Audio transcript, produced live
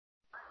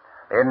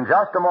In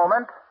just a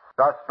moment,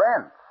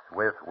 Suspense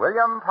with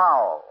William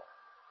Powell.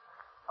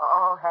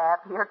 Oh,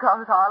 Hap, here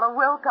comes Harlow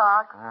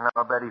Wilcox.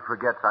 I'll bet he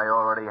forgets I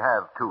already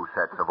have 2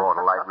 sets of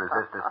Autolite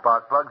resistor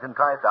spark plugs and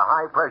tries to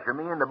high-pressure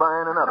me into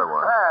buying another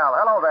one. Well,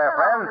 hello there,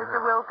 Hello, friend. Mr.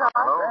 Wilcox.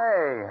 Hello?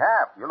 Hey,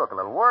 Hap, you look a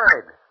little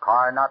worried.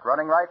 Car not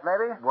running right,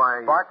 maybe?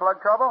 Why- Spark plug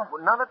trouble?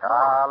 Well, not at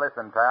all.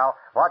 Listen, pal.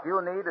 What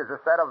you need is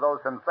a set of those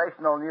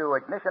sensational new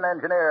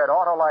ignition-engineered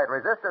Autolite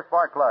resistor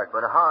spark plugs.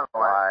 But Harlow,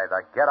 Why,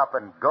 the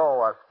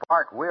get-up-and-go a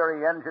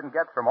spark-weary engine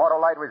gets from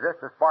Autolite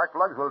resistor spark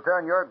plugs will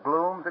turn your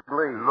gloom to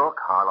glee. Look,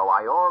 Harlow,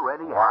 I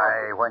already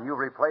Why, when you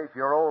replace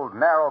your old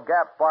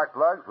narrow-gap spark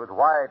plugs with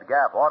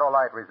wide-gap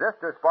Autolite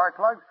resistor spark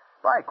plugs,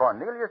 by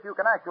Cornelius, you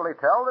can actually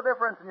tell the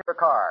difference in your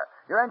car.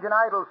 Your engine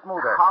idles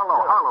smoother.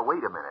 Harlow,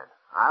 wait a minute.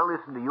 I'll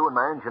listen to you and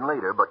my engine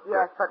later, but...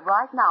 Yes, but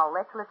right now,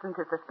 let's listen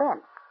to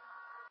Suspense.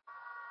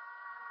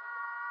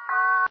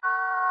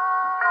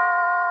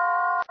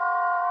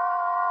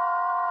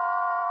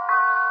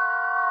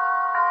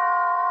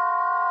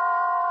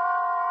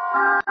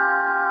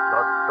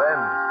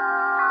 Suspense.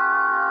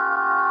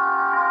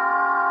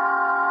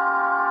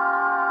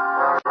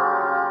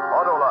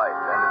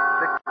 Autolite and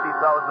its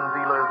 60,000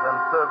 dealers and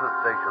service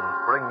stations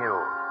bring you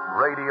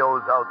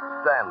radio's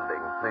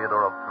outstanding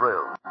theater of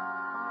thrills.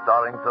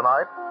 Starring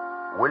tonight,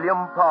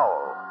 William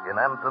Powell in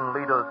Anton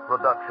Leader's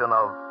production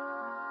of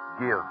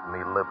Give Me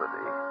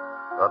Liberty.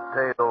 A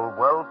tale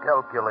well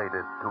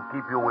calculated to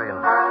keep you in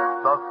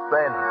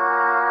suspense.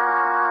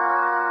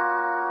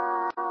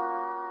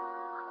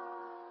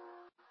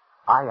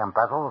 I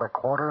embezzled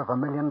 $250,000.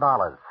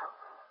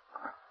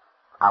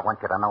 I want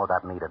you to know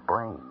that needed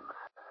brains,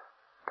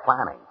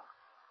 planning,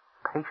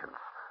 patience.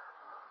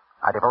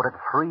 I devoted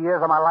 3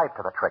 years of my life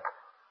to the trick,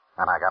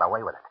 and I got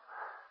away with it.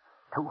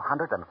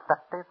 $250,000.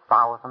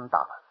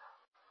 Of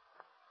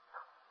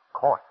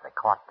course, they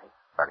caught me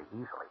very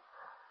easily,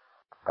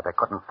 but they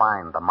couldn't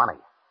find the money.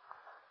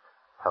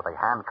 So they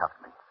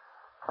handcuffed me,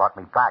 brought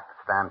me back to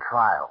stand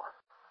trial.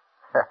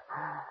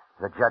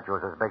 The judge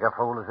was as big a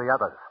fool as the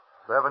others.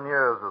 7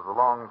 years is a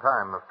long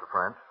time, Mr.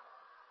 French.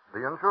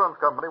 The insurance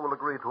company will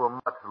agree to a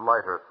much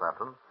lighter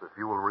sentence if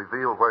you will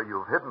reveal where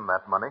you've hidden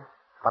that money.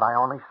 But I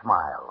only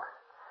smiled.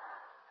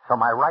 So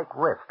my right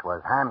wrist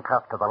was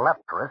handcuffed to the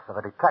left wrist of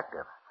a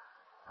detective,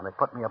 and they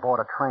put me aboard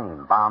a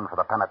train bound for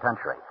the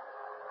penitentiary.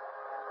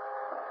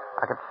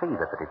 I could see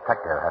that the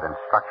detective had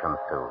instructions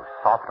to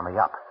soften me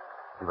up.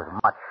 He was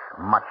much,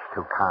 much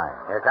too kind.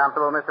 You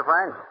comfortable, Mr.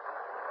 French?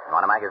 You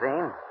want a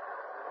magazine?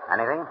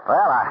 Anything?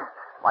 Well, I'd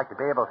like to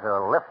be able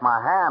to lift my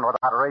hand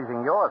without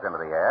raising yours into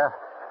the air.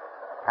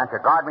 Can't you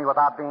guard me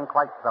without being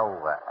quite so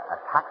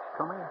attached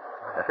to me?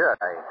 Sure,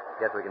 I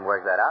guess we can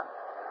work that out.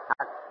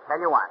 I'll tell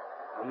you what.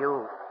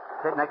 You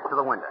sit next to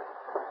the window.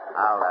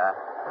 I'll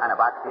kind of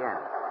box you in.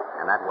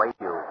 And that way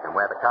you can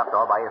wear the cuffs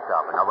all by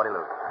yourself and nobody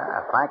loses.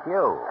 Thank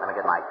you. Let me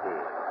get my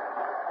key.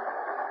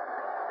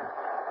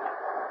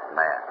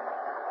 There.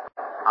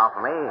 Off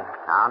of me,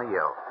 on to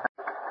you.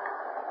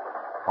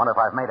 Wonder if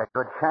I've made a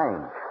good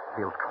change.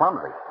 Feels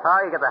clumsy. Oh,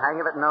 you get the hang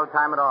of it in no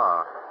time at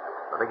all.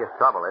 The biggest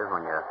trouble is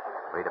when you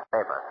read a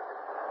paper.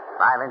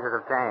 5 inches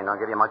of chain don't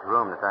give you much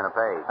room to turn a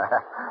page.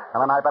 Well,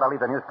 then I better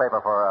leave the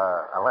newspaper for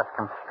a less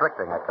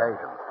constricting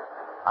occasion.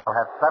 I'll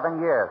have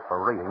 7 years for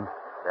reading. 7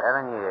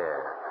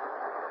 years.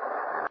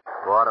 And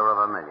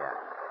 $250,000.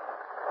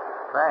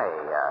 Say,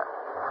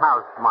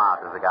 how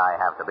smart does a guy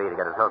have to be to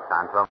get his hooks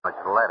on so much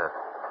lettuce?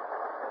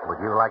 Would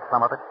you like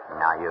some of it?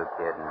 Now you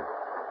kidding.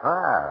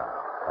 Well,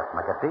 let's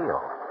make a deal.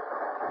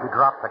 You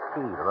drop the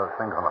key to those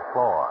things on the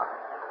floor,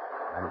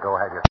 and go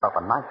have yourself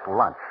a nice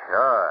lunch.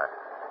 Sure.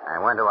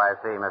 And when do I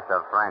see Mr.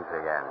 French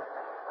again?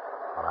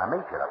 When I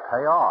meet you to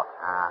pay off.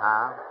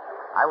 Uh-huh.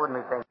 I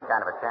wouldn't be taking kind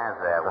of a chance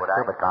there, would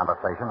I? Stupid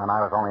conversation, and I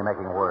was only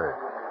making words.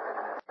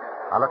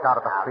 I looked out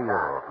at the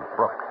fields and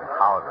brooks and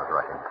houses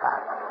rushing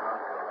past.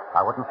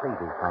 I wouldn't see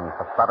these things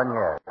for 7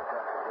 years,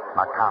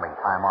 not counting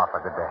time off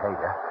for good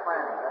behavior.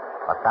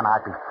 But then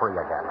I'd be free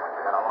again.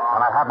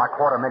 And I'd have my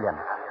 $250,000.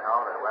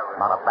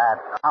 Not a bad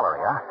salary,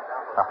 huh?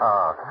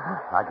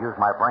 I'd use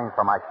my brains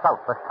for myself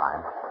this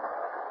time.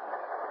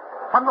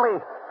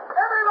 Suddenly...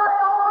 Everybody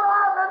hold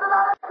on! There's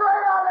another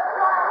train on the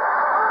track!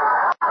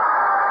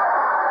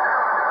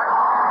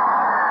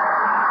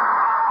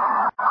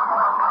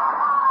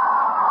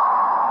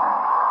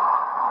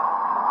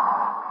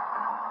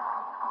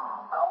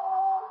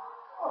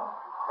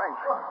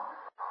 French.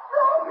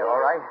 You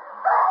all right?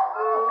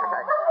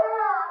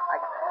 I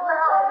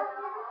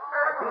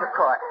see the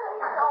court.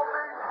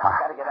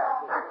 Gotta get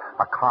out.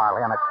 A car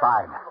lay on its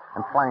side,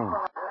 in flames.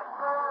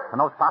 And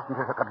those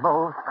passengers who could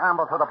move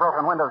scrambled through the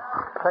broken windows,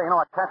 paying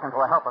no attention to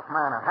a helpless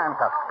man in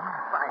handcuffs.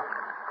 Frank.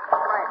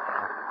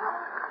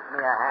 Give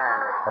me a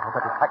hand. It was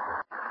a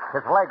detective.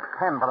 His legs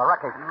pinned to the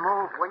wreckage.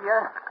 Move, will you?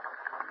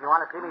 You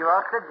want to see me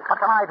roasted? What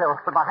can I do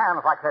with my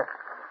hands like this?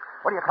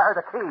 What do you carry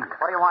the key?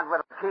 What do you want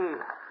with a key?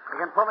 You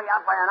can pull me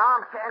out by an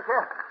arm, can't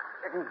you?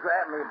 You can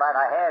grab me by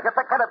the head. You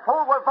thick-headed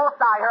fool, we'll both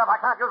die here if I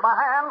can't use my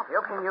hands. You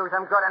can use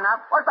them good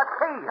enough. Where's the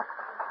key?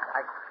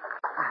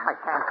 I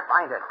can't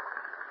find it.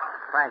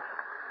 French,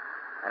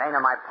 It ain't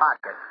in my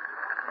pocket.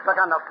 Look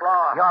on the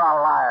floor. You're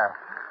a liar.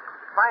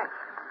 Frank,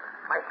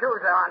 my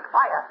shoes are on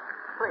fire.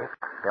 Please.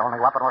 The only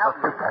weapon was a Help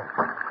me. suitcase.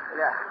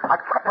 Yeah. I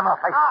kicked him in the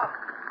face. Oh.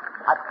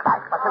 I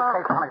bashed the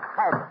suitcase on his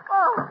head.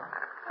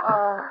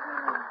 Oh.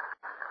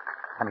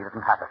 And he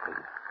didn't have the key.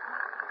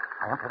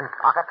 I emptied his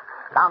pocket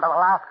down to the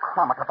last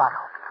crumb of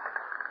tobacco.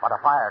 But the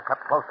fire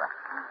kept closer.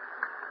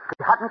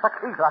 He hadn't the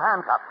key to the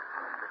handcuff.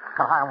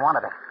 And I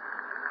wanted it.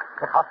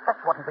 Because this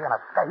wouldn't be an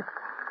escape.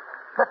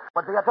 This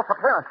would be a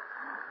disappearance.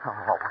 Oh,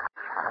 what a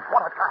chance.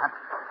 What a chance.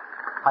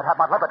 I'd have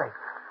my liberty.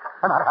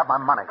 And I'd have my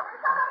money.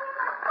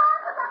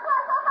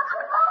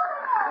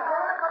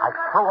 I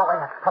threw away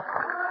his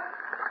pistol.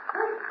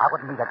 I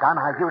wouldn't need a gun.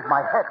 I used my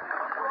head. I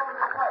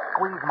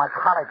squeezed my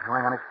college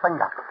ring on his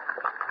finger. I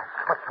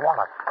switched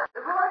wallets.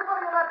 Is there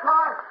anybody in that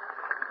car?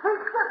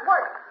 He's this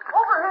way.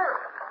 Over here.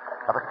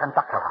 There was a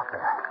conductor out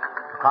there.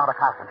 A crowd of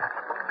passengers.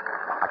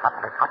 I got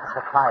to the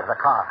opposite side of the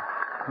car.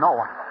 No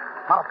one.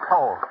 Not a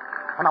soul.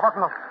 And there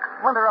wasn't a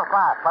splinter of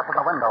glass left in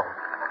the window.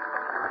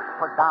 I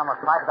slid down the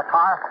side of the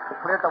car,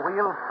 cleared the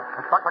wheels,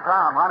 and struck the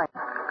ground running.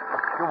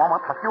 A few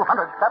moments, a few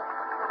hundred steps,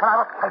 and I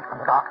was safe in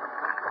the dark.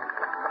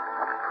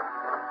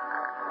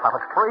 I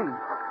was free.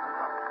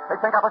 They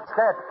think I was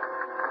dead.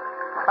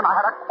 And I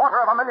had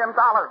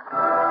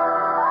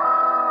 $250,000.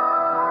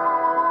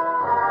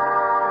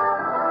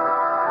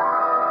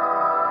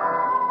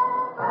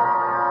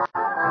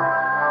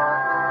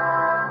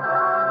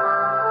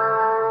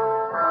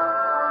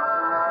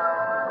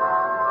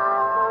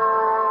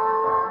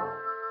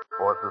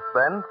 For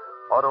suspense,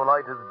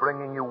 Autolite is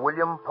bringing you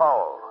William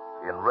Powell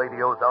in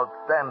radio's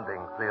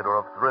outstanding theater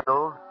of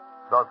thrills,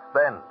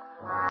 Suspense.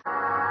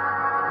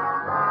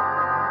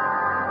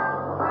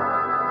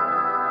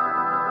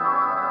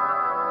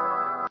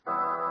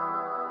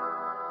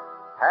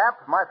 Hap,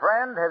 my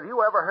friend, have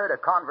you ever heard a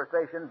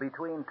conversation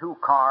between two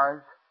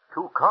cars?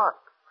 Two cars?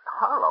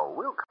 Harlow,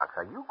 Wilcox,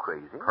 are you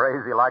crazy?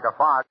 Crazy like a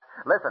fox.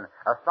 Listen,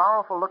 a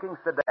sorrowful-looking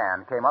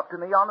sedan came up to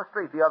me on the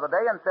street the other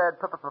day and said,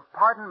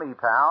 "Pardon me,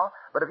 pal,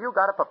 but have you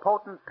got a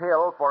potent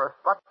pill for a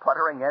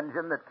sput-puttering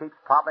engine that keeps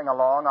popping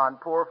along on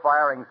poor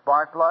firing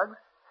spark plugs?"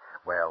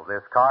 Well,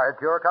 this car had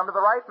sure come to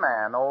the right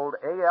man, old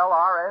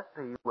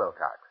ALRSP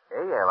Wilcox.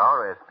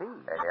 ALRSP?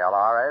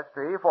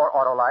 ALRSP for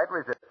Autolite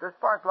resistor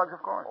spark plugs,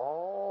 of course.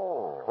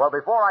 Oh. Well,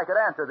 before I could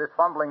answer this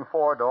fumbling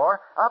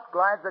four-door, up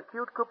glides a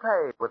cute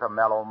coupe with a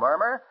mellow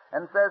murmur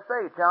and says,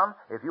 "Say, chum,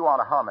 if you want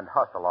to hum and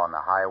hustle on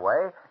the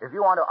highway, if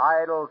you want to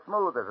idle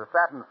smooth as a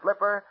satin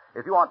slipper,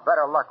 if you want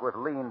better luck with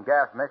lean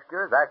gas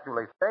mixtures,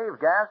 actually save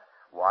gas,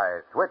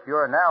 why, switch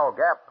your narrow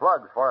gap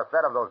plugs for a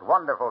set of those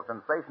wonderful,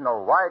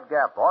 sensational wide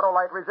gap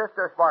Autolite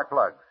resistor spark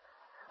plugs.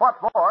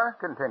 What's more,"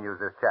 continues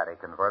this chatty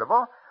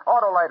convertible,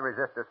 "Autolite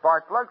resistor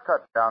spark plugs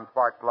cut down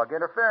spark plug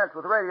interference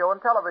with radio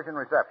and television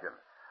reception.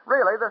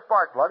 Really, the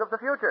spark plug of the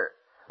future.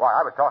 Why,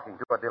 I was talking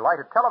to a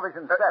delighted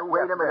television set.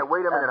 Wait a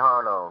minute,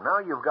 Harlow. Now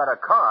you've got a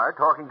car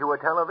talking to a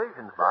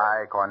television set.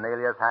 By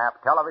Cornelius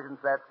Hap, television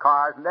sets,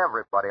 cars, and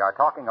everybody are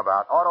talking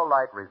about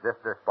Autolite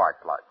resistor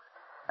spark plugs.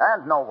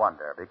 And no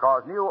wonder,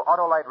 because new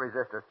Autolite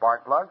resistor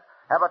spark plugs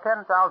have a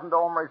 10,000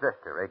 ohm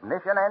resistor,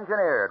 ignition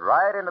engineered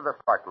right into the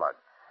spark plug,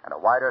 and a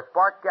wider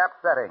spark gap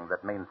setting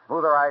that means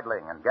smoother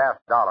idling and gas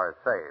dollars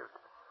saved.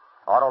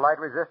 Autolite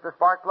resistor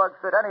spark plugs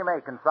fit any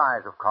make and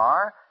size of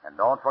car, and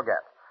don't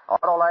forget,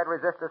 Autolite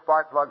resistor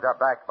spark plugs are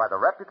backed by the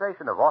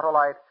reputation of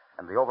Autolite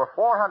and the over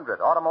 400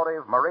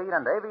 automotive, marine,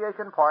 and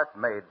aviation parts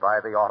made by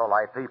the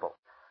Autolite people.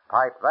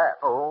 Pipe that.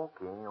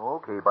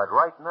 Okay, but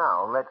right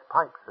now, let's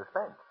pipe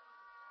suspense.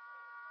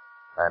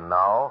 And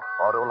now,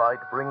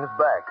 Autolite brings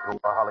back to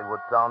our Hollywood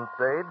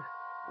soundstage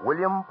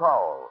William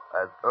Powell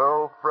as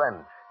Earl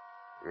French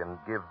in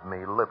Give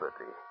Me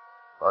Liberty.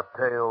 A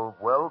tale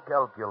well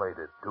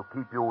calculated to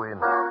keep you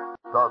in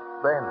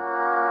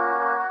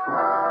suspense.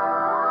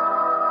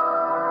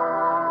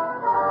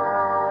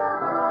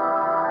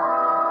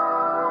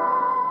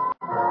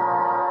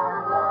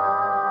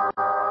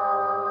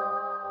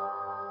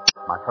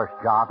 My first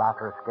job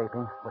after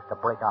escaping was to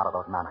break out of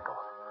those manacles.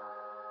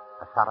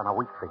 I sat in a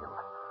wheat field,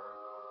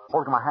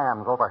 holding my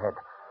hands overhead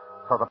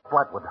so the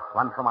blood would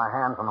run from my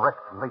hands and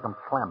wrists and leave them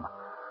slim.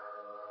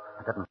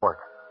 It didn't work.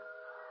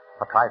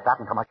 I tried that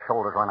until my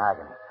shoulders were in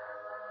agony,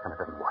 and it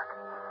didn't work.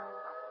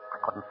 I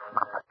couldn't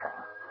snap the chain.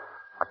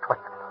 I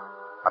twisted it.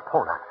 I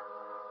pulled at it.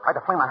 Tried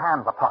to fling my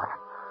hands apart,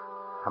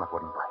 and it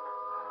wouldn't break.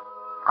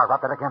 I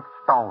rubbed it against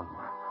stones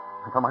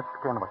until my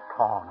skin was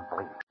torn and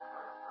bleeding.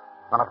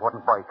 Then it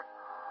wouldn't break.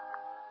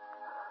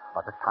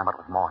 But this time it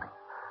was morning,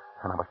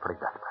 and I was pretty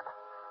desperate.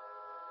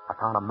 I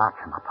found a match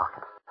in my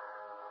pocket.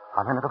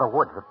 I went into the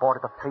woods that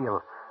bordered the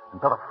field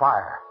and built a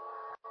fire.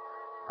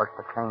 First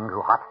the chain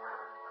grew hot,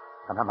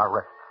 and then my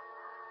wrists.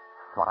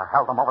 So I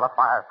held them over the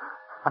fire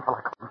until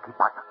I couldn't keep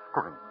back a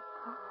scream.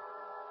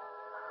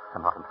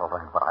 And not until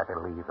then would I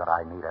believe that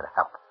I needed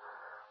help.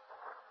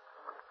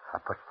 I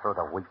pushed through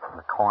the wheat and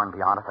the corn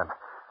beyond it, and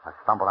I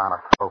stumbled down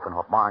a slope into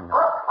a barnyard.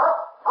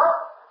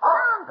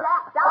 Down,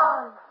 Jack,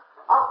 down.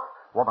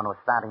 A woman was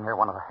standing near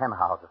one of the hen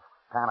houses,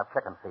 a can of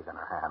chicken seed in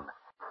her hand.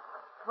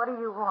 What do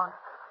you want?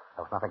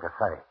 There was nothing to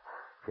say.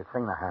 She'd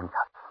seen the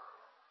handcuffs.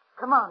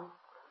 Come on,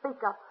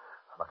 speak up.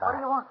 Look, What do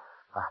you want?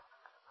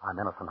 I'm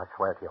innocent, I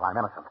swear to you. I'm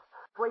innocent.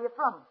 Where you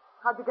from?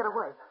 How'd you get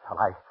away? Well,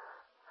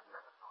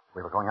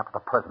 we were going up to the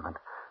prison, and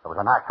there was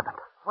an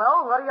accident.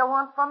 Well, what do you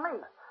want from me?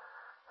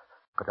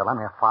 Could you lend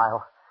me a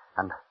file?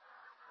 And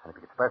if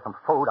you could spare some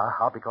food,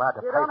 I'll be glad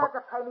to You pay don't for... have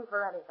to pay me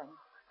for anything.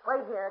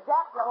 Wait here.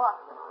 Jack, you what?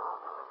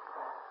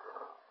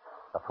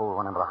 The fool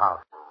went into the house.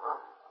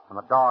 And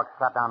the dog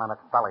sat down on its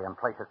belly and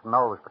placed its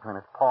nose between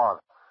its paws.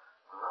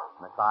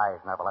 And its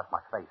eyes never left my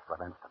face for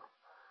an instant.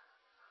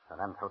 And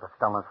then through the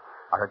stillness,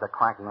 I heard the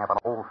cranking of an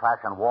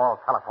old-fashioned wall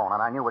telephone,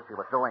 and I knew what she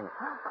was doing.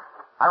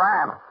 I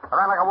ran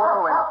like a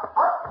whirlwind.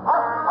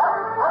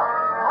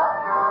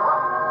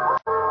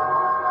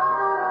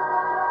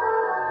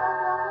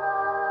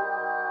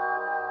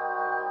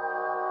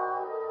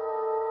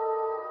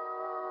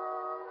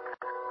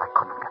 I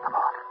couldn't get them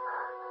off.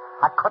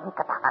 I couldn't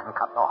get the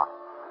handcuffs off.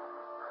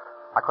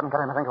 I couldn't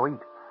get anything to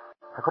eat.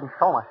 I couldn't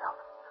show myself.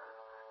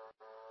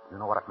 You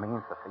know what it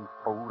means to see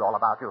food all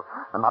about you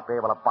and not be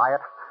able to buy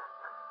it?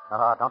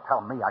 Don't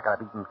tell me I could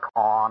have eaten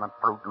corn and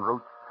fruit and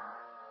roots.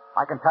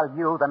 I can tell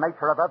you the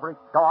nature of every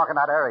dog in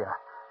that area,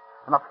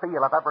 and the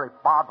feel of every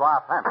barbed wire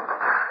fence,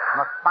 and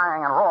the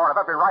spang and roar of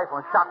every rifle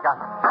and shotgun.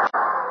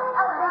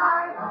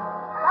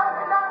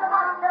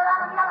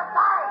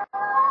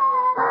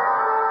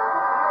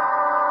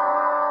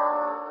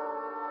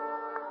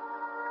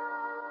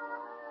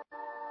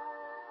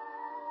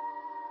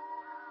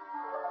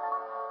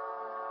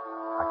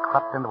 I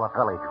crept into a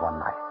village one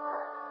night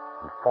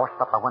and forced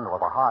up the window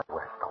of a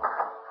hardware store.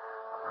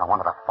 I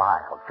wanted a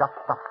file, just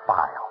a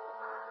file.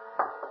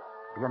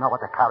 Do you know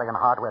what they carry in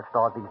hardware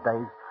stores these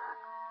days?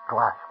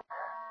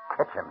 Glassware,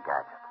 kitchen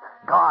gadgets,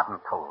 garden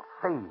tools,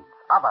 seeds,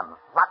 ovens,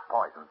 rat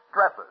poisons,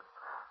 dressers.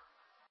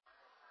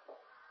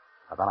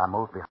 And then I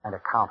moved behind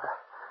a counter.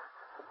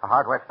 The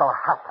hardware store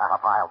has to have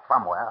a file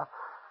somewhere.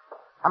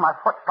 And my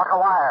foot struck a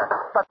wire,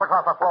 stretched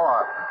across the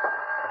floor.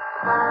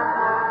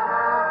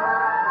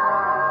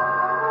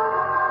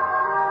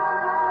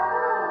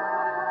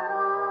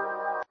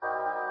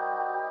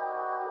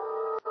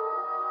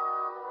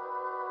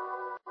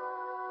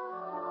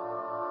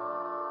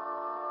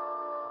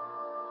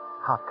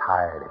 How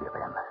tired have you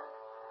been?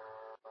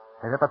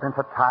 Have you ever been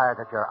so tired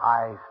that your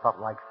eyes felt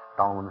like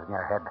stones in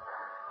your head?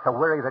 So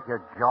weary that your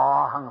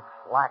jaw hung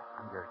slack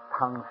and your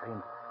tongue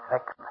seemed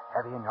thick and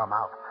heavy in your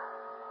mouth?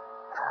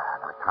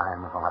 There were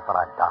times when I thought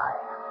I'd die.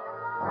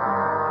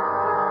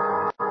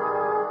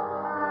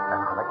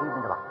 Then on the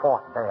evening of the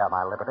fourth day of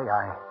my liberty,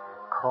 I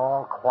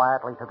crawled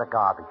quietly to the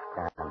garbage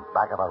can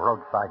back of a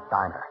roadside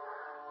diner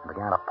and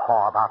began to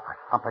paw about for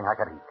something I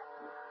could eat.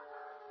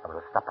 There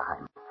was a step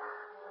behind me.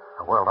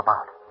 I whirled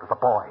about. It was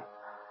a boy.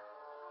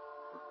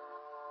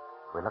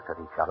 We looked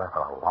at each other for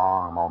a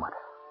long moment.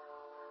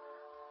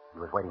 He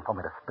was waiting for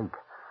me to speak.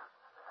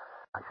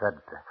 I said,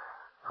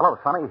 "Hello,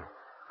 Sonny.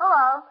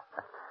 Hello.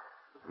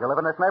 You live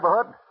in this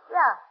neighborhood?"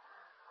 Yeah.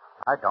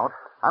 I don't.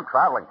 I'm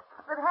traveling.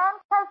 With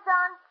handcuffs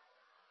on?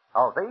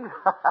 Oh, these?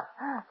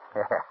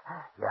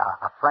 Yeah,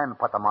 a friend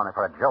put them on me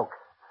for a joke.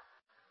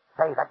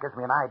 Say, that gives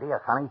me an idea,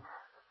 Sonny.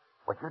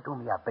 Would you do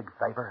me a big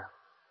favor?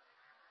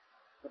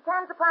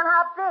 Depends upon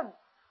how big.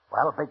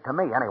 Well, big to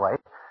me, anyway.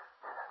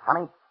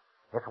 Sonny,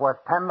 it's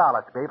worth $10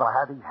 to be able to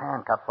have these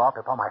handcuffs off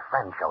before my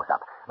friend shows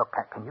up. Look,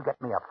 can you get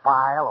me a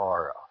file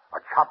or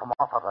chop them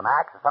off with an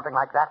axe or something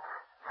like that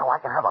so I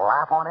can have a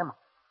laugh on him?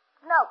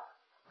 No.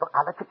 Look,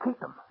 I'll let you keep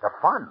them. They're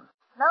fun.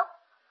 Nope.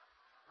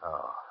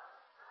 Oh.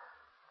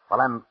 Well,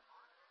 then,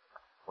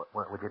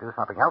 would you do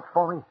something else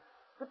for me?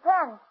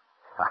 Depends.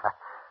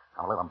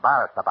 I'm a little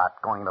embarrassed about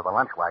going into the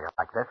lunch wagon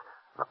like this.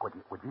 Look,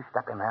 would you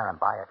step in there and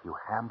buy a few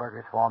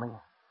hamburgers for me?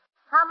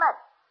 How much?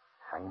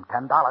 Same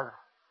 $10.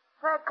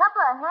 For a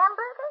couple of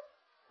hamburgers?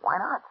 Why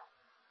not?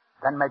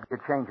 Then maybe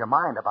you'd change your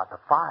mind about the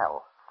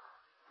file.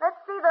 Let's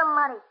see the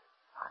money.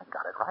 I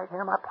got it right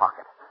here in my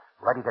pocket,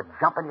 ready to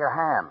jump in your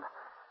hand.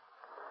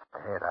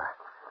 Hey,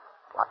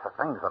 lots of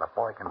things that a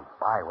boy can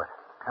buy with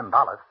 $10.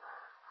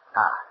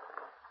 Ah,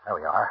 there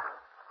we are.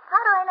 How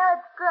do I know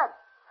it's good?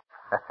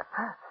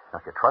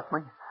 Don't you trust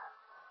me?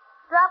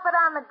 Drop it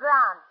on the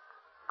ground.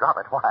 Drop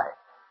it? Why?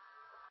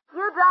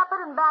 You drop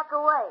it and back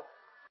away.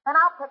 And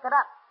I'll pick it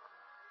up.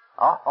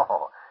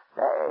 Oh,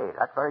 hey,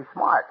 that's very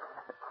smart.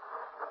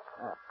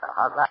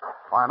 How's that?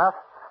 Far enough?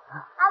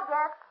 I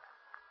guess.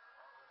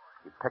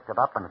 He picked it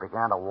up and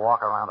began to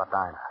walk around the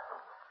diner.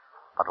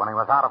 But when he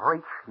was out of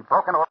reach, he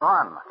broke into a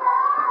run.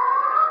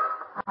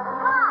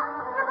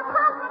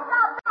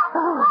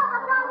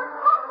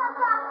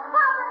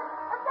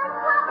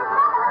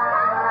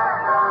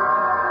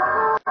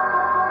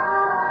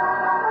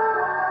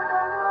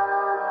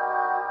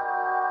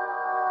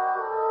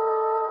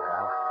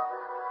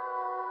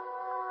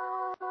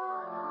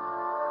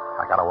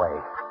 I got away.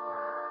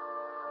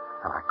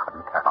 And I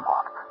couldn't tear them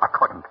off. I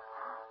couldn't.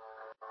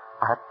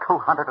 I had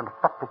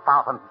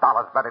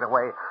 $250,000 betted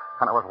away,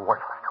 and it was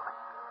worthless to me.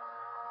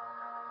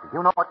 Do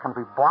you know what can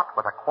be bought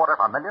with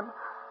 $250,000?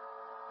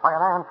 Why, a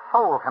man's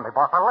soul can be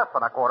bought for less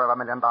than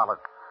 $250,000.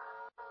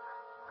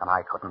 and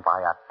I couldn't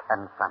buy a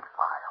 10-cent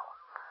file.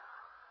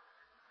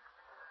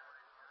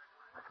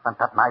 I spent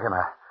that night in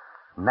a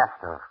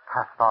nest of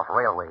cast-off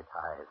railway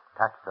ties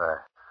attached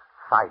to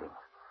siding.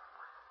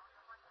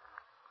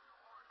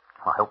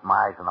 When I opened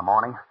my eyes in the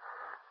morning,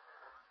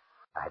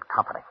 I had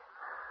company.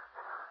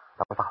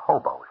 There was a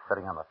hobo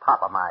sitting on the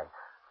top of my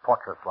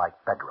fortress-like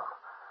bedroom.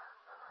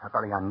 A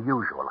very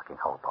unusual-looking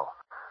hobo,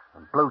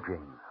 in blue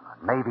jeans and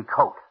a navy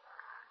coat.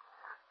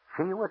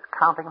 She was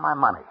counting my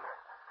money,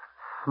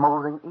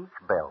 smoothing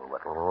each bill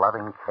with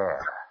loving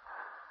care.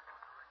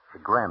 She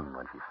grinned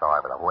when she saw I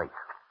was awake.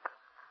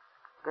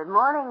 Good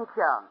morning,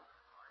 chum.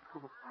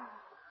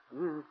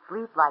 You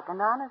sleep like an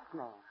honest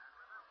man.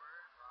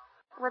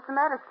 What's the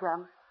matter,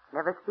 chum?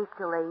 Never speak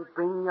till they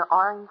bring your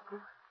orange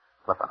juice?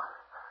 Listen,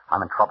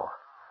 I'm in trouble.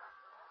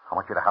 I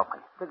want you to help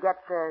me. To get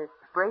the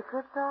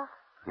bracelets off?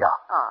 Yeah.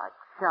 Oh,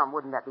 chum,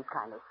 wouldn't that be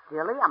kind of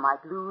silly? I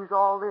might lose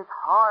all this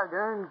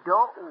hard-earned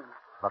dough.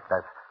 Look,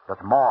 there's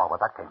more where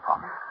that came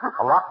from.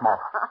 A lot more.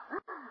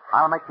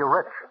 I'll make you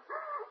rich.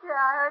 Yeah,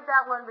 I heard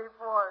that one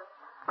before.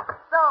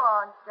 So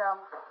long, chum.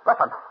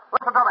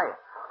 Listen to me.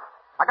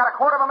 I got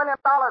 $250,000.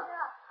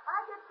 Yeah, I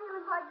get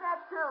feelings like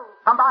that, too.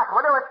 Come back,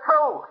 will you? It's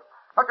true.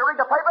 Don't you read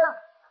the papers?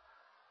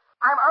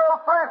 I'm Earl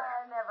French.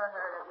 I never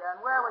heard of you,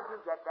 and where would you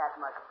get that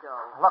much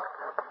dough? Look,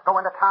 go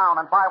into town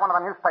and buy one of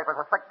the newspapers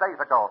of 6 days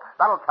ago.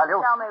 That'll tell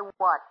you. Tell me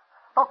what?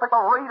 Don't people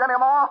read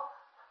anymore?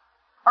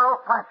 Earl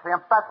French, the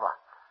embezzler.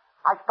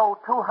 I stole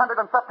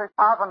 $250,000.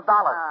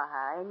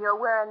 Uh-huh, and you're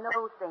wearing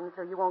those things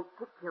so you won't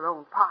pick your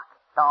own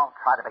pocket. Don't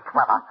try to be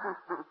clever.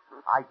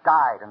 I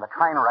died in the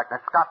train wreck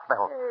near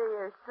Scottsville. Hey,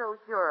 you're so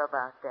sure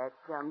about that,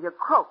 chum. You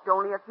croaked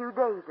only a few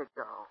days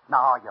ago.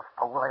 No, you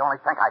fool. They only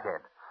think I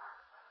did.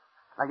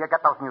 Now, you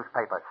get those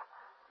newspapers.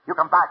 You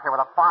come back here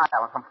with a file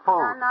and some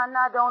food.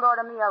 No, don't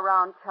order me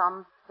around,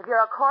 chum. If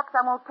you're a corpse,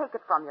 I won't take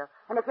it from you.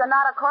 And if you're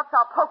not a corpse,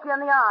 I'll poke you in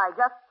the eye.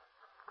 Just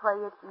play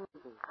it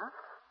easy, huh?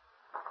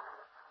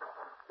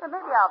 Yeah,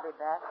 maybe I'll be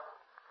back.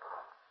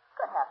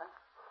 Could happen.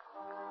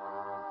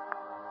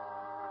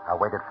 I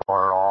waited for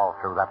her all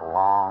through that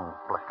long,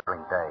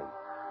 blistering day.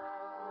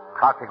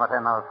 Crouching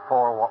within those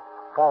four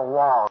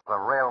walls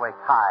of railway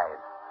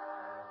ties.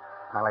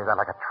 I lay there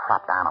like a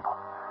trapped animal.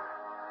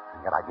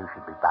 And yet I knew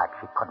she'd be back.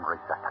 She couldn't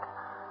resist it.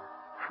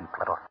 Cheap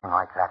little thing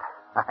like that.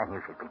 I knew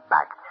she'd be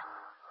back.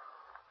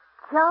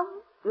 Chum,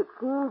 it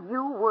seems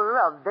you were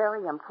a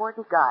very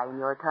important guy in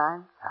your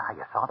time. Ah,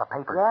 you saw the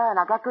papers. Yeah, and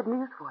I got good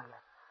news for you.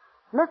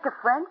 Mr.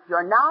 French,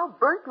 you're now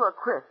burnt to a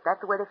crisp. That's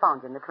the way they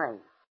found you in the train.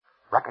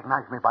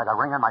 Recognize me by the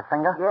ring on my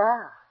finger?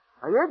 Yeah.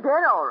 Well, you're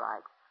dead, all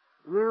right.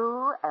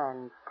 You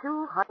and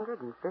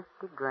 250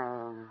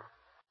 grand.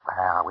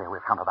 Well,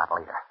 we'll come to that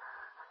later.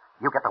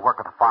 You get to work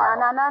with the file.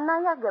 No.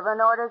 You're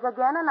giving orders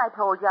again, and I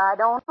told you I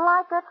don't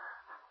like it.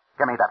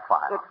 Give me that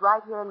file. It's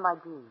right here in my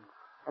jeans.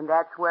 And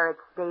that's where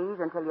it stays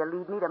until you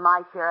lead me to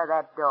my share of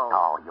that dough.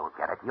 Oh, you'll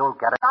get it.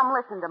 Come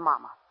listen to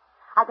Mama.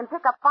 I can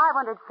pick up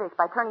 500 fish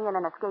by turning in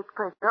an escaped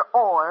prisoner,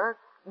 or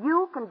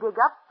you can dig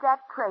up that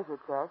treasure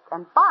chest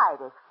and buy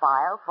this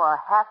file for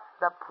half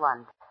the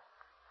plunder.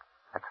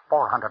 It's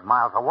 400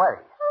 miles away.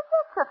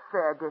 It's a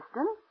fair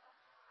distance.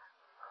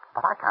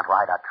 But I can't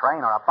ride a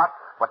train or a bus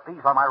with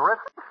these on my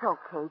wrist. It's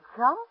okay,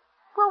 chum.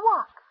 We'll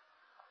walk.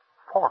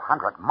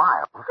 400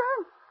 miles?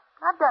 Sure.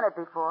 I've done it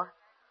before.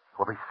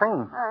 We'll be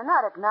seen.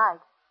 Not at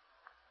night.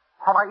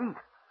 What'll I eat?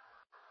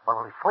 Where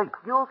will we sleep?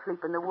 You'll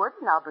sleep in the woods,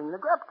 and I'll bring the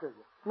grub to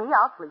you. Me,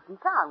 I'll sleep in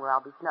town, where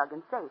I'll be snug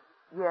and safe.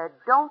 You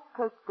don't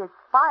take this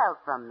file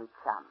from me,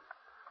 chum.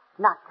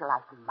 Not till I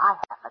see my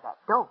half of that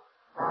dough.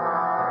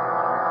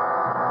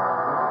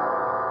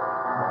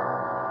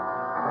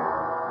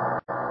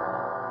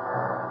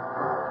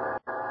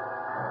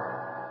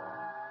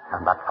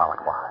 And that's how it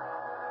was.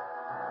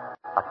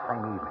 That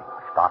same evening,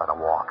 we started a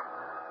walk.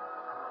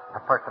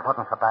 At first, it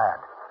wasn't so bad.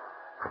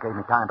 It gave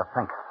me time to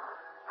think.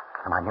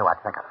 And I knew I'd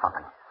think of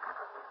something.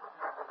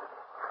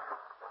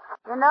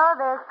 You know,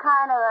 there's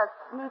kind of a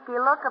sneaky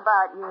look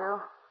about you.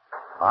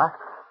 What?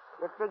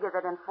 You figure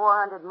that in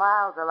 400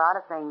 miles, a lot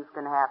of things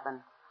can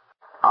happen.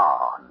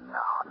 Oh,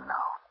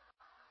 no.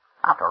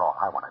 After all,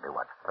 I want to do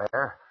what's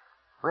fair.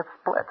 We'll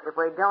split. If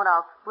we don't,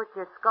 I'll split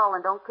your skull,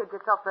 and don't kid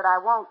yourself that I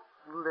won't,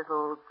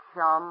 little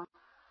chum.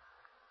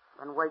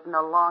 Been waiting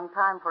a long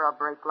time for a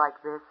break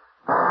like this.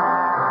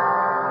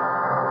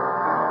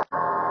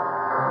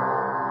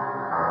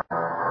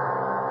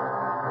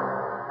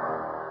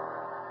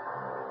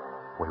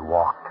 We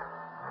walked,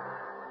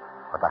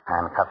 with the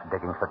handcuffs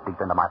digging so deep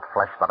into my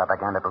flesh that I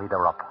began to believe they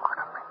were a part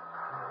of me.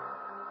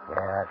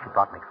 Yeah, she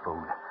brought me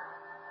food,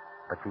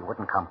 but she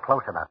wouldn't come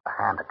close enough to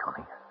hand it to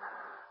me.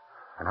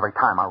 And every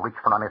time I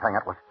reached for anything,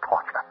 it was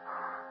torture.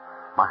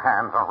 My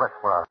hands and wrists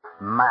were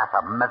a mass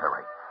of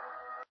misery.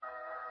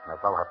 As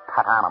though her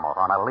pet animals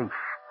on a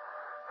leash.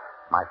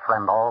 My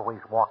friend always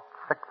walked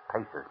 6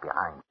 paces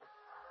behind me.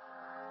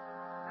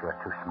 She was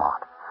too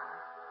smart.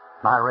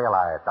 And I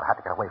realized that I had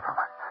to get away from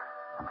her.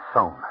 And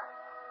soon.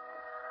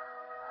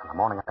 In the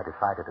morning I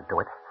decided to do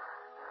it.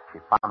 She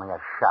found me a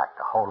shack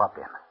to hole up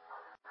in.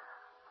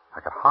 I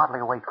could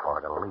hardly wait for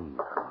her to leave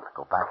and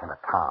go back into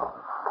town.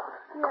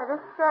 Yeah,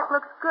 this shack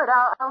looks good.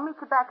 I'll meet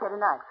you back here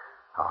tonight.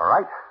 All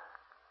right.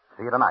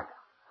 See you tonight.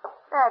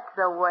 That's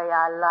the way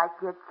I like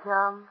you,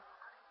 chum.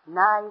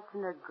 Nice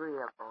and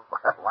agreeable.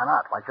 Why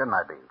not? Why shouldn't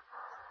I be?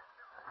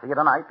 See you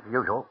tonight, as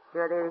usual.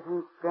 Sure there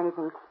isn't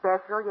anything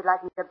special you'd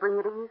like me to bring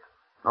you to you?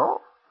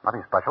 No,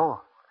 nothing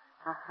special.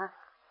 Uh-huh.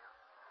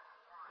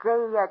 Say,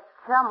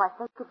 chum, I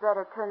think you'd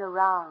better turn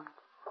around.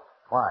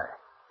 Why?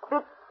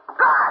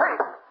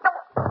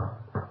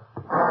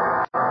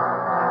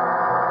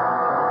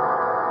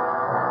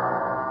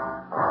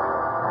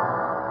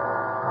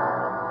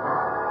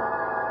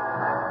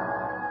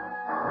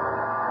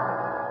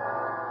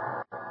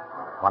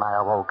 When I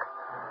awoke,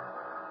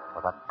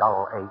 with a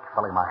dull ache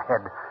filling my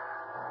head,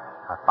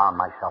 I found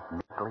myself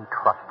neatly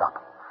trussed up.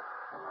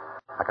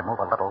 I could move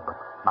a little, but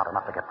not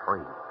enough to get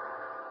free.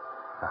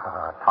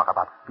 Talk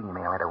about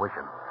female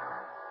intuition.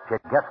 She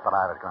had guessed that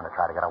I was going to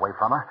try to get away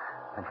from her,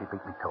 and she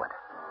beat me to it.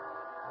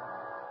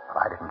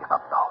 But I didn't give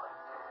up, though.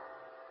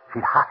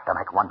 She'd have to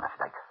make one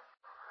mistake.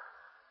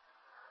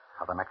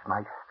 So the next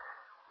night,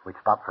 we'd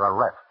stop for a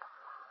rest.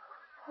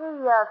 Hey,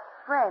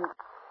 friend,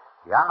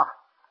 Yeah,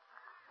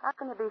 how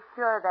can you be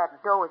sure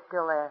that dough is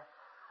still there?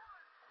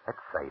 it's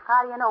safe.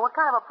 How do you know? What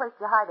kind of a place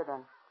do you hide it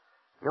in?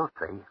 You'll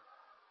see.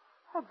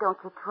 Hey, don't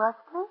you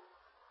trust me?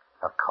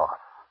 Of course.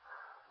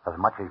 As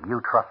much as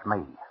you trust me.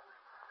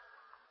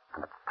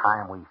 And it's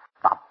time we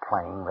stop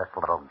playing this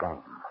little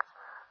game.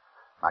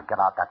 Now get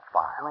out that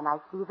file. When I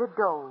see the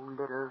dough,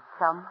 little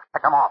chum.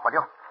 Pick them off, will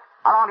you?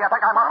 How long do you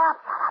think I'm up?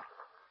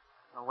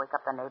 You'll wake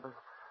up the neighbors.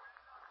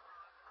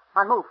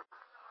 On, move.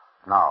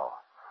 No.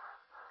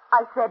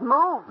 I said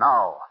move.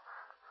 No.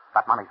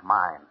 That money's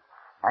mine.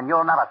 And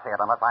you'll never see it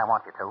unless I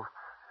want you to.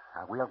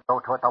 And we'll go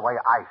to it the way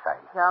I say.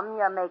 Chum,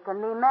 you're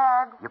making me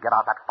mad. You get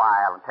out that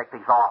file and take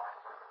these off.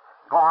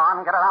 Go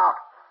on, get it out.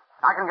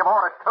 I can give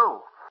orders, too.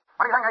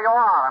 What do you think you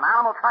are, an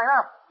animal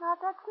trainer? Now,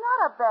 that's not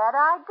a bad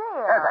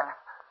idea. Is it?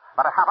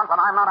 But it happens that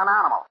I'm not an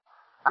animal.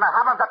 And it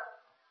happens that...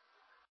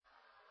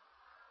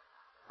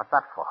 What's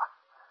that for?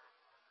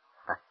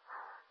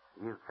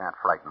 You can't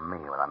frighten me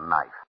with a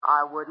knife.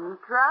 I wouldn't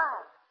try.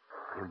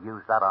 You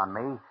use that on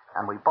me,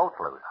 and we both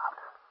lose out.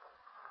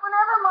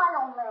 Whenever my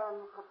old man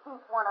used to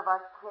teach one of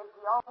us kids,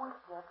 he always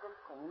said the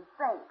same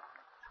thing.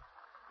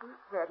 He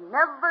said,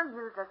 never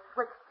use a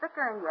switch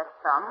thicker than your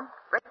thumb,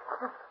 breaks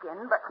the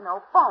skin, but no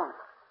bone.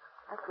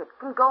 A kid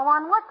can go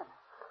on working.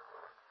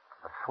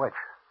 A switch?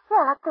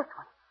 Yeah, like this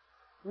one.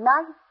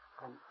 Nice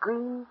and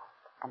green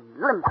and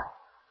limber.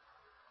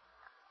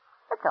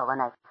 That's all the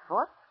knife is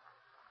for.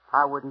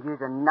 I wouldn't use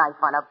a knife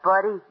on a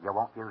buddy. You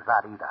won't use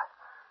that either.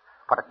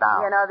 Put it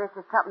down. You know, this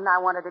is something I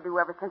wanted to do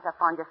ever since I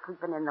found you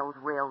sleeping in those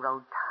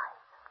railroad ties.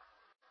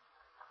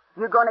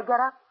 You gonna get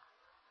up?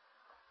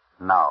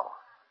 No.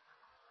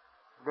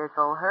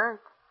 This'll hurt.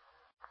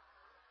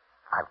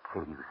 I'll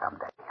kill you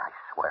someday. I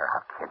swear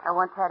I'll kill you. I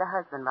once had a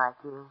husband like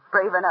you.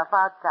 Brave enough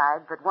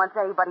outside, but once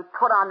anybody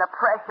put on the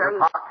pressure, You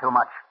talk too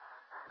much.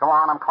 Go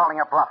on, I'm calling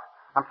your bluff.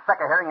 I'm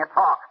sick of hearing you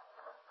talk.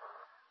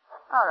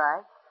 All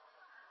right.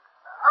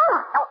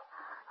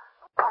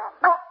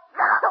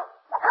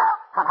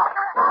 Come on.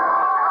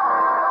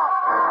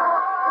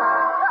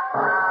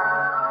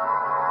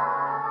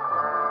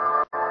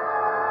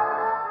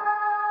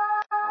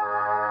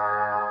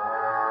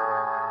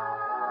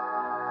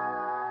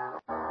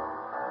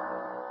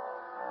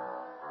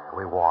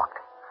 We walked.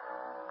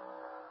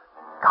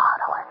 God,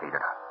 how I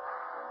hated her.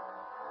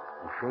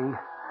 And she?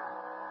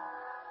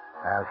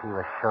 Well, she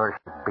was sure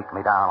she'd beat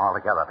me down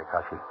altogether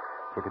because she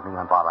didn't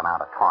even bother now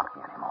to taunt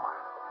me anymore.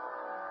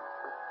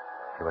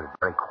 She was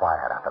very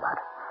quiet after that.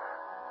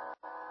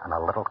 And a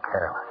little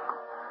careless.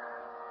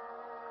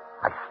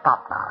 I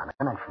stopped now and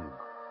then, and she'd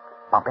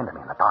bump into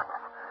me in the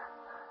darkness.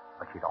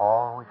 But she'd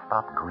always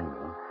stop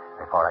gleaming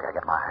before I could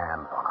get my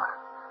hands on her.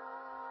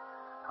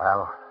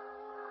 Well,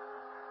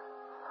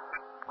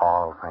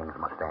 all things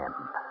must end.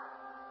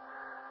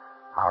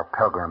 Our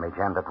pilgrimage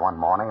ended one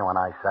morning when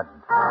I said,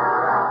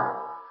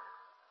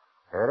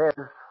 here it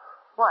is,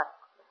 What?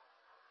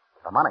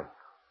 the money.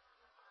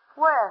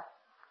 Where?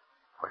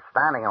 We're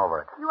standing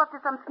over it. You up to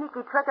some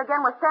sneaky trick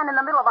again? We're standing in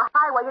the middle of a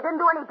highway. You didn't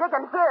do any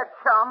digging here,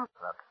 chum.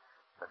 Look,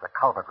 there's a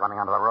culvert running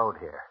under the road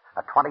here.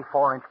 A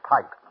 24-inch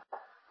pipe.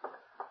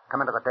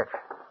 Come into the ditch.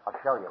 I'll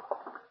show you.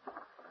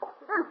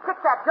 You didn't stick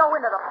that dough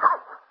into the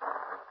pipe.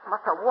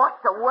 Must have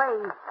washed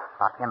away.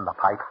 Not in the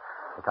pipe.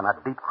 It's in a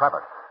deep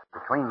crevice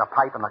between the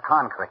pipe and the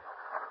concrete.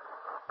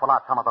 Pull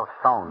out some of those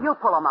stones. You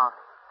pull them out.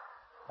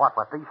 What,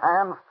 with these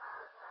hands?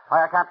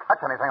 Why, I can't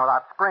touch anything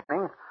without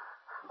screaming.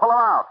 Pull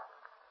them out.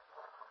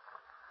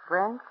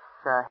 French,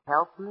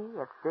 help me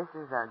if this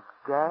is a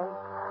gag.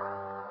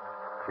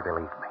 She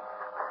believed me.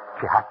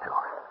 She had to.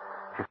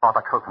 She saw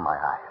the truth in my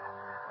eyes.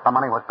 The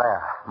money was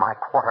there, my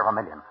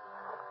 $250,000.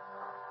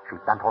 She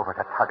bent over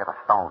to tug at the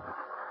stones.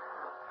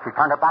 She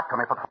turned her back to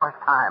me for the first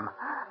time.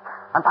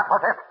 And that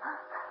was it.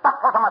 That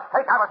was the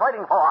mistake I was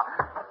waiting for.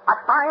 A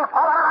flying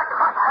forward and I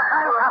crushed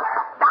her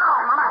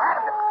down on her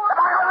head.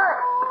 Her head.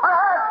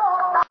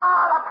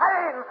 Oh, the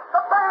pain. The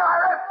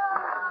Iris!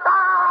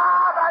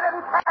 God, I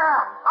didn't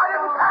care! I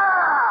didn't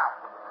care!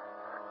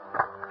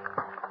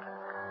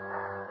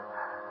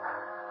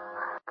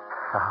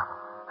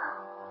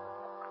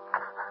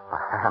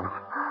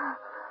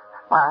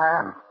 My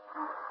hands.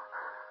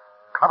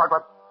 Covered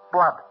with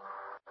blood.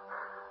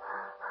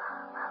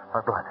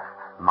 Her blood.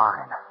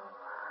 Mine.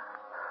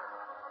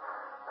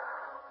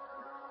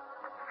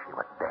 She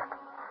was dead.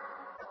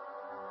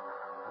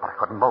 But I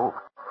couldn't move.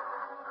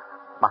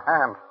 My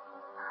hands.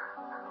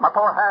 My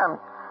poor hands.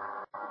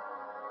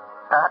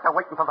 I had to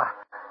wait until the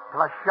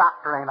shot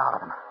drained out of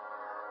them.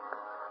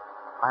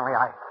 Finally,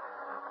 I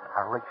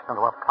reached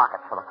into her pocket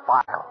for the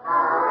file.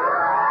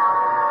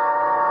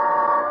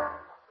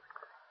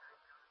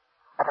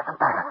 It isn't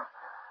there.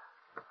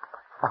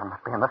 It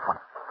must be in this one.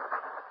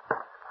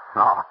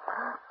 No.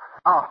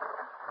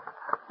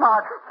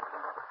 Mark.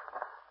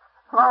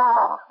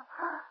 No.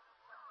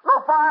 No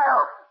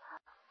file.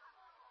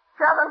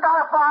 She hasn't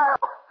got a file.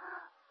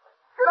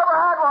 She never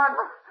had one.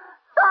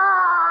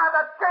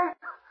 The case.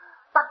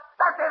 The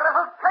dirty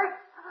little case.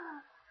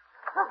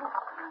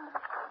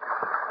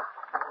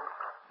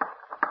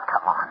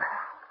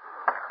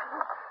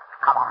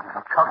 Come on,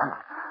 children.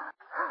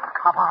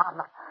 Come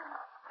on,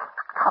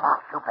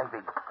 you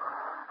babies.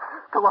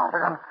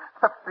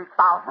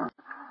 250,000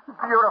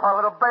 beautiful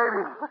little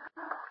babies.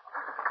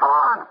 Come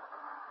on.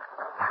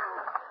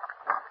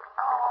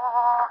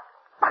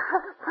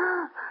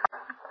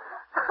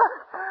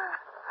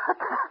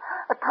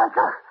 I can't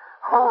get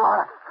hold on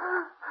it.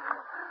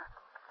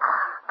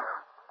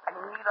 I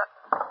need a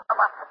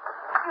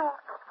few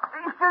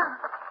pieces.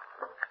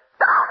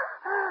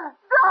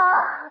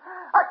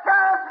 I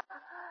can't.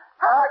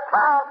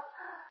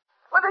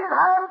 With these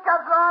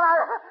handcuffs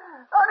on,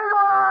 I need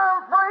one arm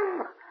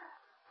free.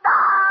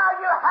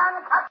 You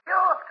handcuffs,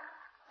 you.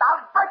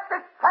 I'll break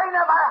this chain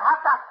if I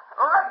have to.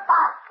 Rip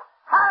my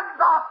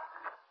hands off.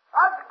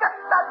 I'll get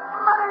that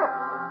money.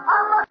 I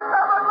must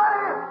have the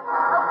money.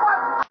 I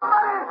want the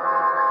money.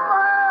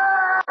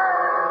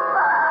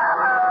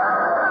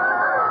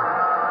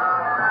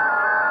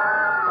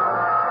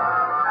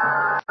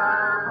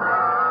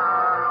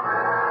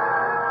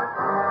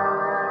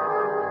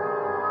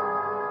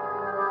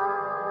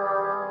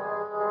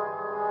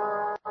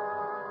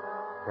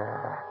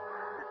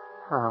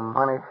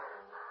 Money.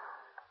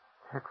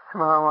 It's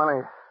my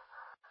money.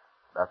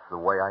 That's the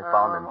way I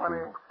found him,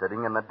 Chief,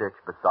 sitting in the ditch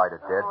beside a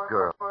dead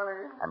girl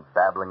and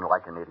babbling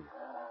like an idiot.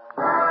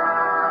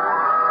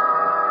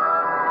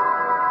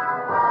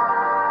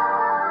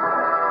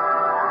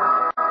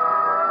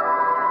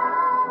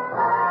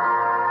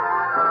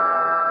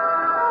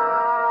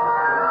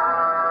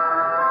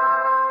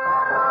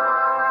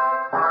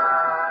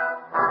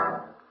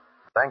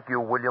 Thank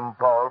you, William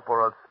Powell,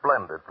 for a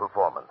splendid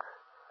performance.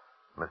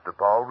 Mr.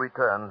 Powell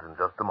returns in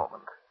just a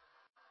moment.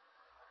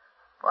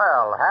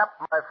 Well, Hap,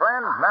 my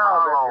friend,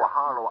 now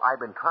Harlow,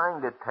 I've been trying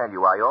to tell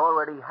you I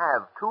already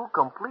have 2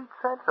 complete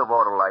sets of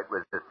Autolite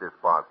resistor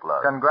spark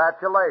plugs.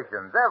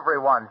 Congratulations.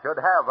 Everyone should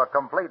have a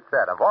complete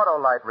set of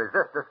Autolite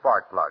resistor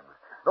spark plugs.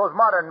 Those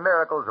modern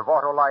miracles of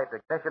Autolite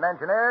ignition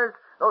engineers,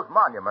 those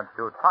monuments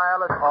to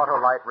tireless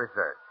Autolite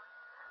research.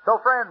 So,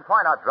 friends,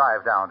 why not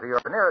drive down to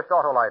your nearest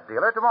Autolite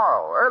dealer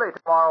early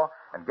tomorrow,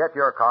 and get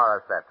your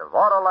car a set of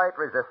Autolite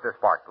resistor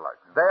spark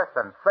plugs. They're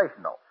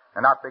sensational.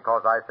 And not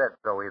because I said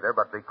so either,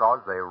 but because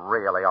they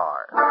really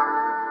are.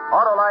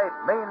 Autolite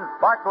means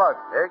spark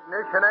plugs.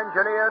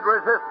 Ignition-engineered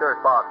resistor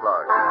spark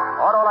plugs.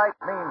 Autolite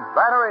means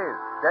batteries.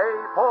 Stay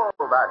full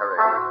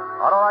batteries.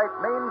 Autolite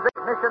means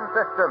ignition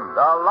system.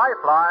 The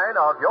lifeline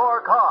of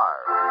your car.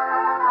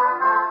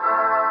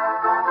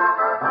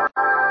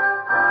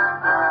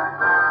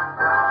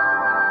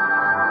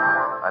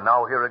 And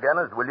now here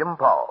again is William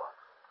Powell.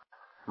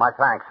 My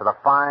thanks to the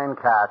fine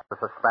cast of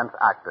suspense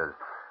actors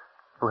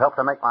who helped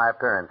to make my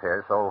appearance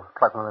here so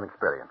pleasant an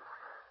experience.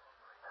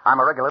 I'm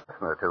a regular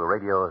listener to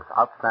radio's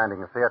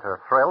outstanding theater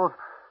of thrills,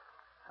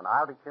 and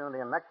I'll be tuned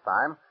in next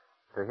time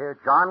to hear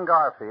John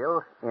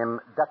Garfield in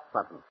Death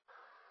Sentence,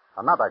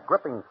 another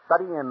gripping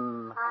study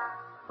in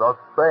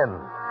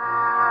suspense.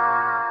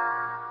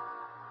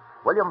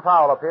 William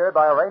Powell appeared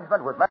by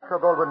arrangement with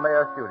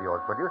Metro-Goldwyn-Mayer Studios,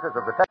 producers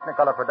of the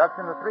Technicolor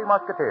production The Three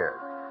Musketeers,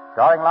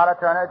 starring Lana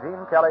Turner,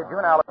 Gene Kelly,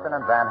 June Allison,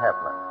 and Van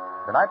Heflin.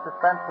 Tonight's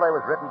suspense play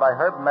was written by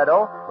Herb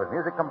Meadow, with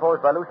music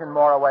composed by Lucien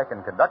Moravec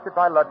and conducted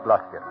by Lud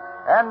Gluskin.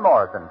 Ann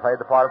Morrison played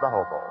the part of the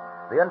hobo.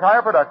 The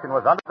entire production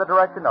was under the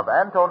direction of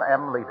Anton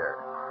M. Leader.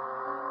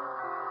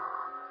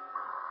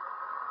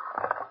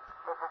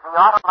 This is the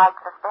Autolite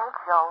Suspense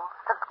Show.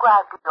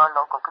 Subscribe to your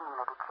local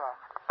community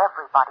chest.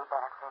 Everybody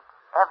benefits.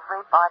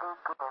 Everybody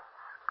gives.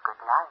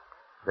 Good night.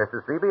 This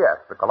is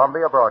CBS, the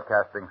Columbia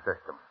Broadcasting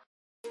System.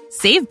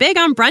 Save big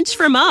on brunch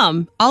for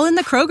mom, all in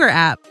the Kroger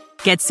app.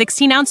 Get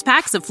 16-ounce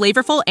packs of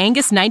flavorful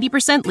Angus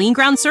 90% lean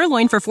ground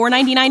sirloin for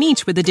 $4.99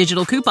 each with a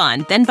digital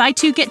coupon. Then buy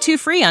 2, get 2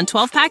 free on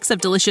 12 packs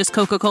of delicious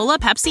Coca-Cola,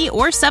 Pepsi,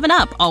 or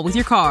 7-Up, all with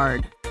your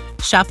card.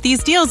 Shop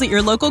these deals at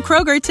your local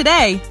Kroger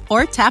today,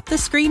 or tap the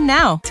screen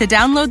now to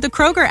download the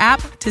Kroger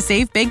app to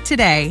save big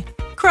today.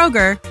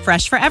 Kroger,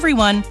 fresh for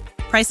everyone.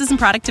 Prices and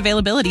product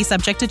availability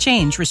subject to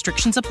change.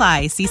 Restrictions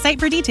apply. See site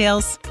for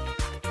details.